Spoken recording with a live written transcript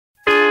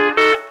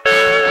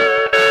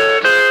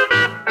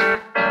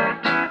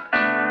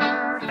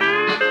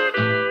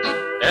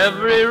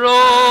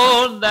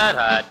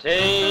that I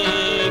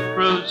take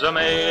proves I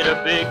made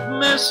a big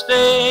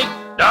mistake.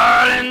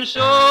 Darling,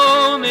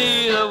 show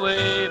me the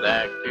way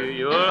back to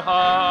your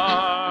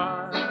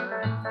heart.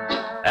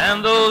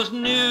 And those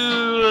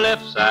new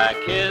lips I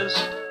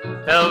kissed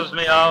tells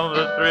me of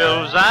the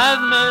thrills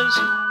I've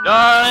missed.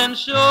 Darling,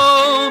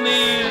 show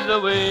me the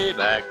way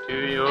back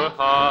to your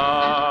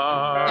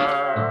heart.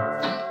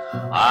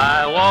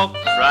 I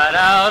walked right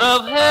out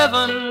of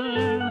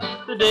heaven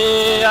the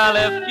day I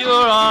left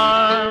your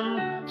arms.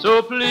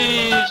 So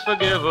please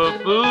forgive a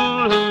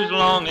fool who's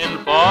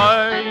longing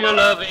for your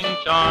loving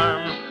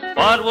charm.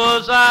 What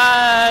was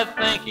I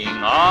thinking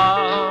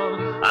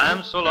of?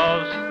 I'm so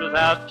lost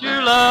without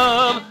your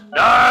love.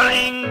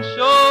 Darling,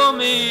 show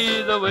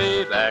me the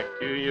way back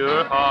to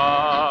your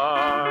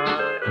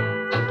heart.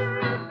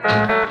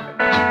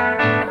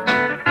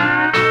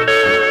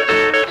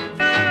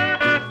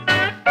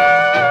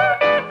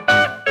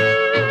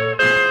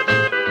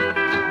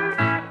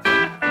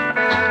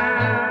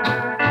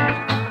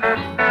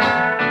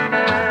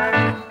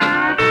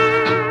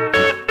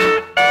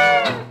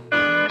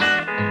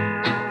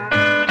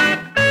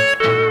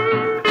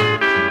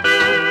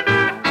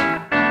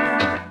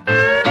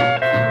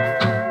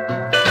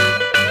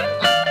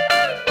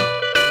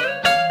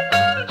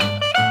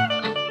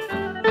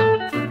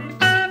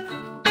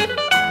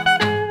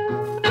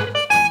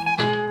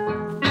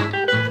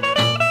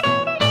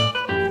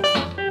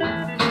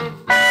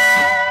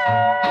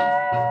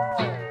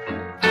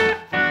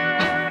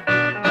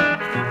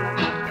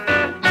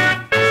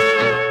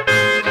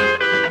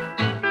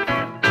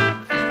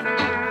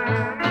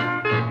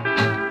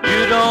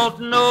 You don't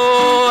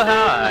know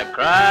how I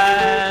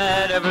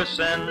cried ever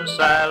since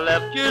I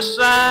left your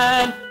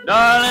side.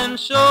 Darling,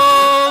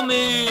 show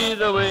me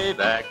the way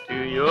back to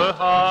your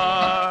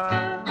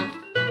heart.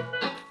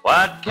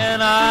 What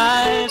can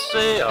I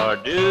say or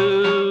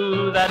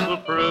do that will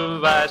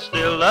prove I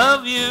still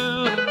love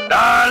you?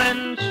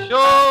 Darling,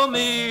 show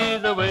me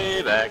the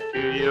way back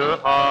to your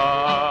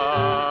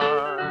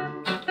heart.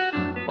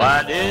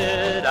 Why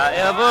did I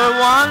ever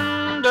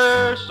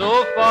wander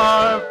so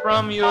far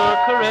from your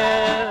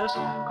caress?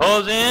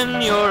 'Cause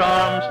in your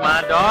arms,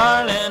 my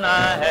darling,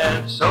 I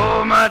had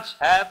so much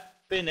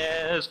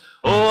happiness.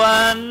 Oh,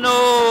 I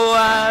know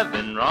I've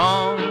been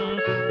wrong.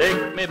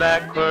 Take me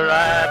back where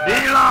I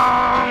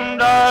belong.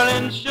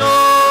 Darling, show